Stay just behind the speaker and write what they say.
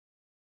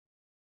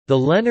The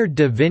Leonard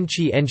de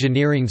Vinci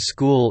Engineering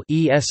School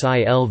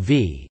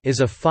 (ESILV) is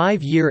a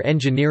 5-year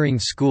engineering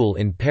school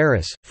in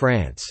Paris,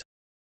 France.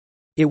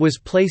 It was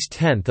placed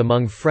 10th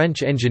among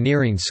French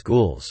engineering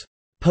schools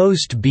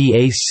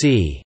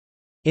post-BAC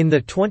in the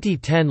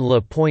 2010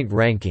 Le Point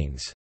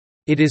rankings.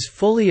 It is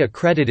fully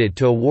accredited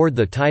to award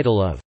the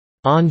title of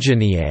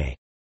ingénieur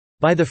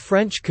by the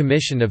French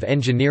Commission of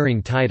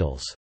Engineering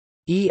Titles.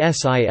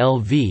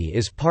 ESILV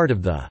is part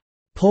of the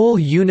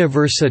Pôle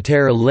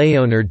universitaire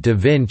Léonard de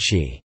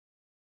Vinci.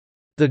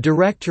 The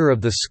director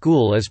of the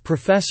school is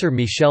Professor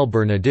Michel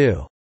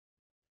Bernadou.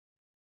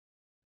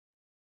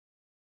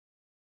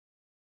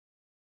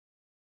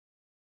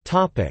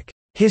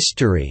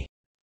 History.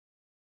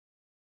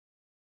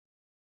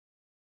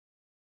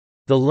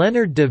 The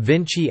Leonard de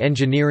Vinci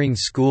Engineering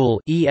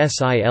School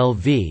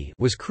 (ESILV)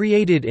 was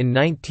created in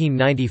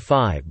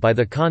 1995 by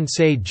the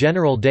Conseil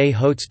Général des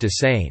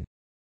Hauts-de-Seine.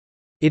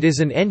 It is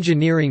an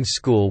engineering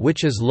school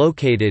which is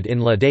located in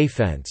La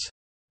Défense.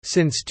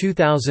 Since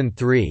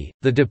 2003,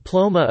 the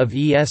diploma of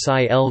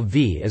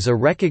ESILV is a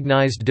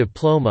recognized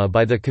diploma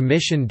by the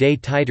Commission des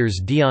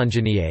Titres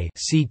d'Ingénieur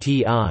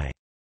 (CTI).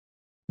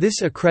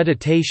 This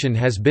accreditation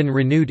has been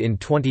renewed in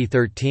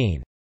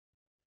 2013.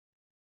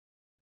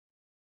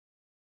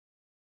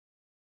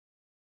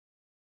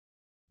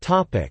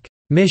 Topic: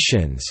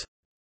 Missions.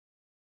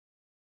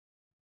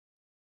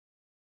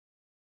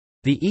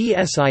 The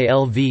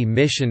ESILV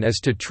mission is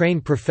to train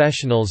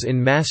professionals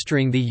in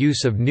mastering the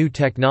use of new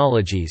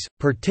technologies,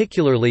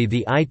 particularly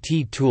the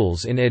IT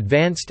tools in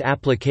advanced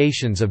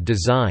applications of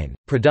design,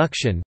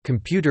 production,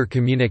 computer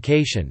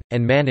communication,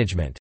 and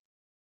management.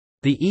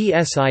 The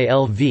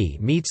ESILV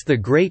meets the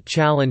great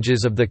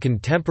challenges of the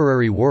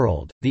contemporary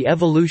world, the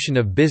evolution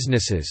of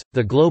businesses,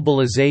 the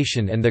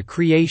globalization and the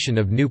creation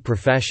of new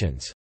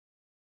professions.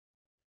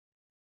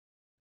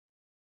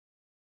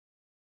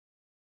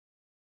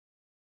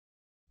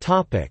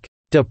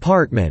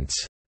 Departments.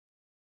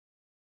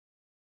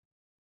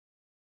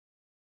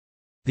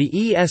 The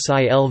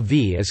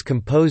ESILV is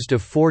composed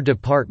of 4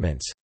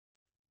 departments: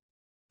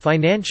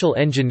 Financial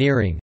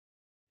Engineering,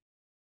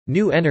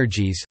 New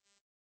Energies,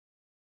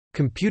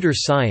 Computer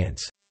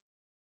Science,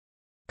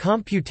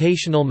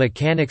 Computational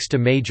Mechanics. To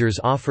majors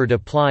offered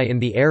apply in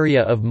the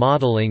area of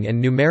modeling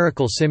and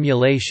numerical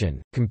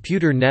simulation,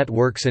 computer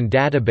networks and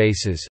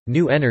databases,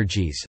 new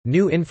energies,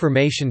 new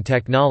information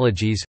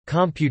technologies,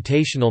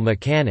 computational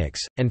mechanics,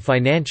 and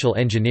financial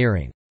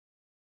engineering.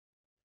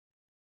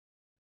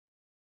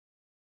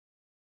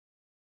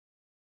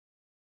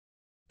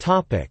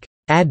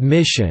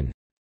 Admission.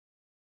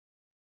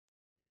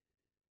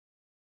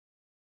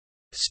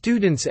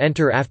 Students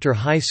enter after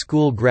high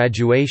school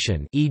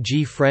graduation,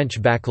 e.g.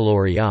 French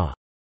baccalauréat.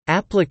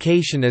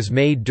 Application is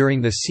made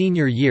during the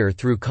senior year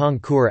through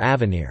Concours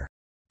Avenir.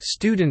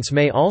 Students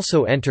may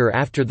also enter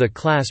after the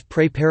classe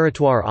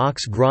préparatoire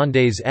aux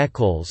grandes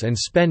écoles and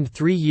spend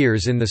 3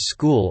 years in the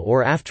school,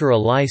 or after a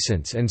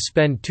license and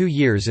spend 2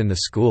 years in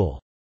the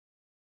school.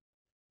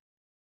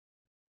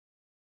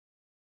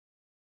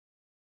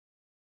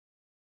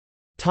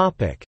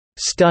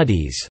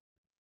 Studies.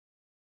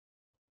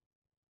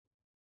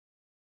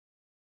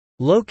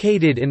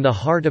 Located in the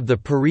heart of the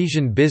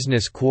Parisian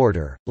business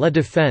quarter, La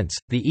Défense,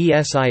 the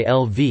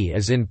ESILV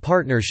is in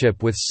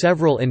partnership with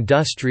several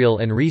industrial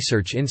and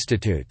research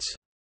institutes.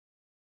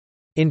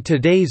 In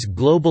today's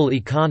global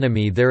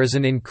economy, there is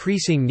an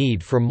increasing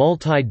need for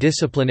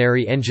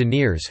multidisciplinary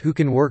engineers who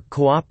can work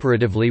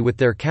cooperatively with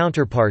their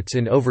counterparts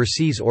in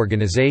overseas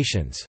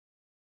organizations.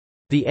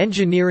 The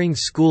engineering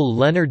school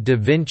Leonard de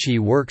Vinci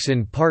works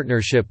in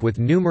partnership with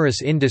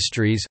numerous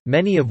industries,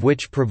 many of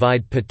which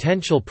provide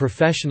potential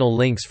professional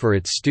links for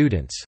its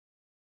students.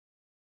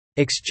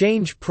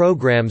 Exchange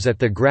programs at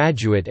the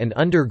graduate and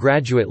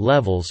undergraduate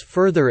levels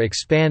further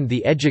expand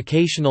the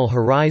educational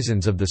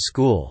horizons of the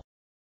school.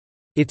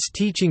 Its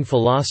teaching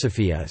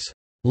philosophy is,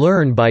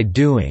 "Learn by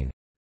doing."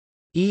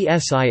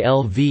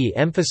 ESILV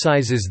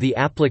emphasizes the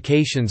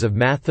applications of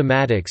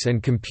mathematics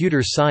and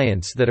computer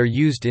science that are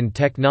used in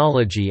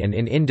technology and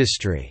in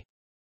industry.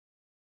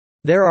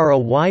 There are a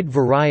wide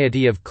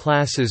variety of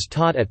classes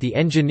taught at the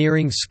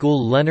engineering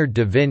school Leonard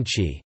de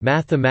Vinci: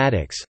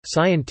 mathematics,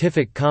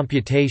 scientific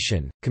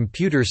computation,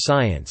 computer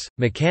science,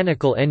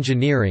 mechanical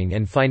engineering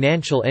and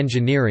financial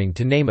engineering,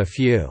 to name a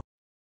few.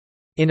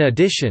 In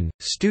addition,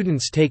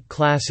 students take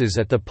classes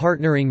at the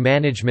Partnering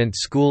Management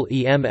School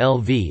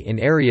EMLV in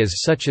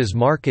areas such as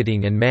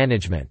marketing and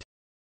management.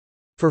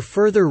 For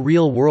further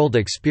real-world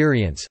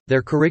experience,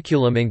 their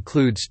curriculum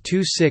includes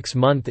 2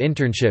 6-month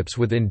internships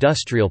with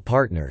industrial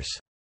partners.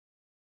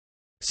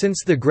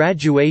 Since the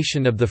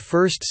graduation of the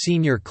first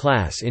senior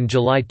class in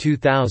July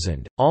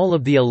 2000, all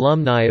of the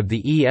alumni of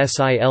the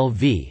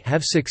ESILV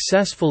have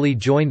successfully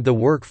joined the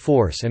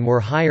workforce and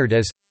were hired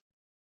as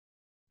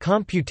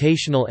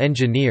computational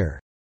engineer,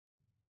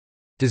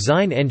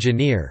 design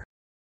engineer,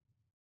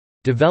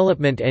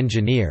 development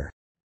engineer,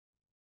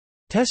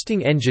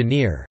 testing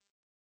engineer,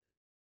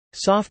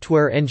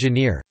 software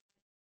engineer,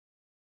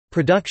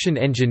 production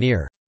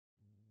engineer,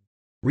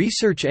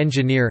 research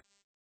engineer,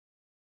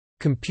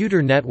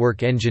 Computer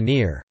Network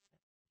Engineer,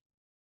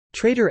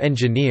 Trader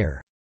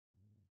Engineer,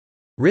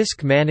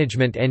 Risk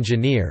Management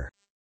Engineer,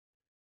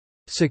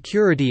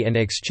 Security and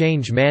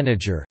Exchange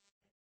Manager,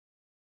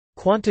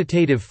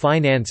 Quantitative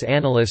Finance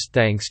Analyst.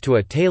 Thanks to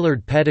a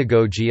tailored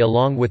pedagogy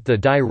along with the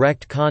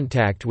direct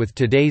contact with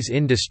today's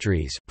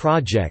industries,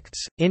 projects,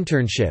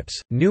 internships,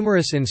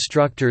 numerous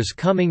instructors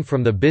coming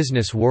from the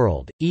business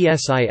world,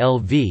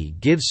 ESILV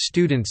gives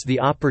students the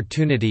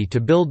opportunity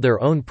to build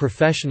their own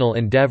professional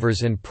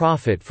endeavors and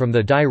profit from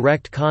the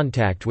direct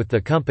contact with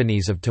the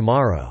companies of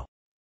tomorrow.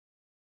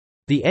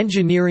 The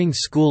engineering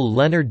school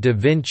Leonard da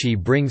Vinci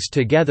brings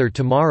together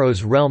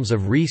tomorrow's realms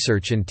of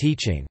research and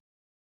teaching.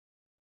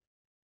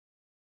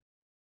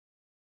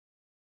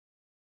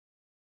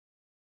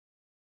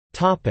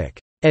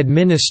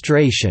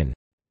 Administration.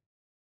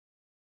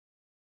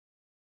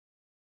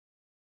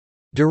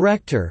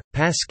 Director,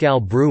 Pascal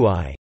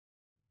Brouille.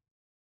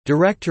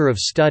 Director of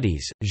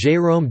Studies,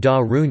 Jérôme da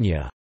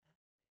Runye.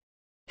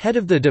 Head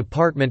of the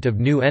Department of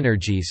New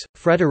Energies,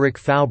 Frédéric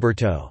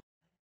Fauberteau.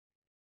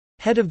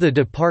 Head of the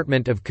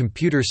Department of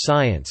Computer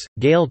Science,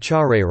 Gaël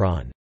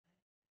Charéron.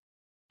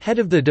 Head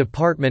of the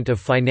Department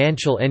of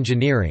Financial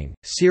Engineering,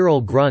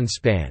 Cyril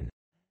Grunspan.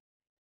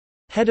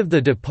 Head of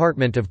the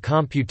Department of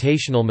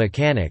Computational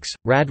Mechanics,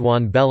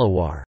 Radwan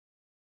Belawar.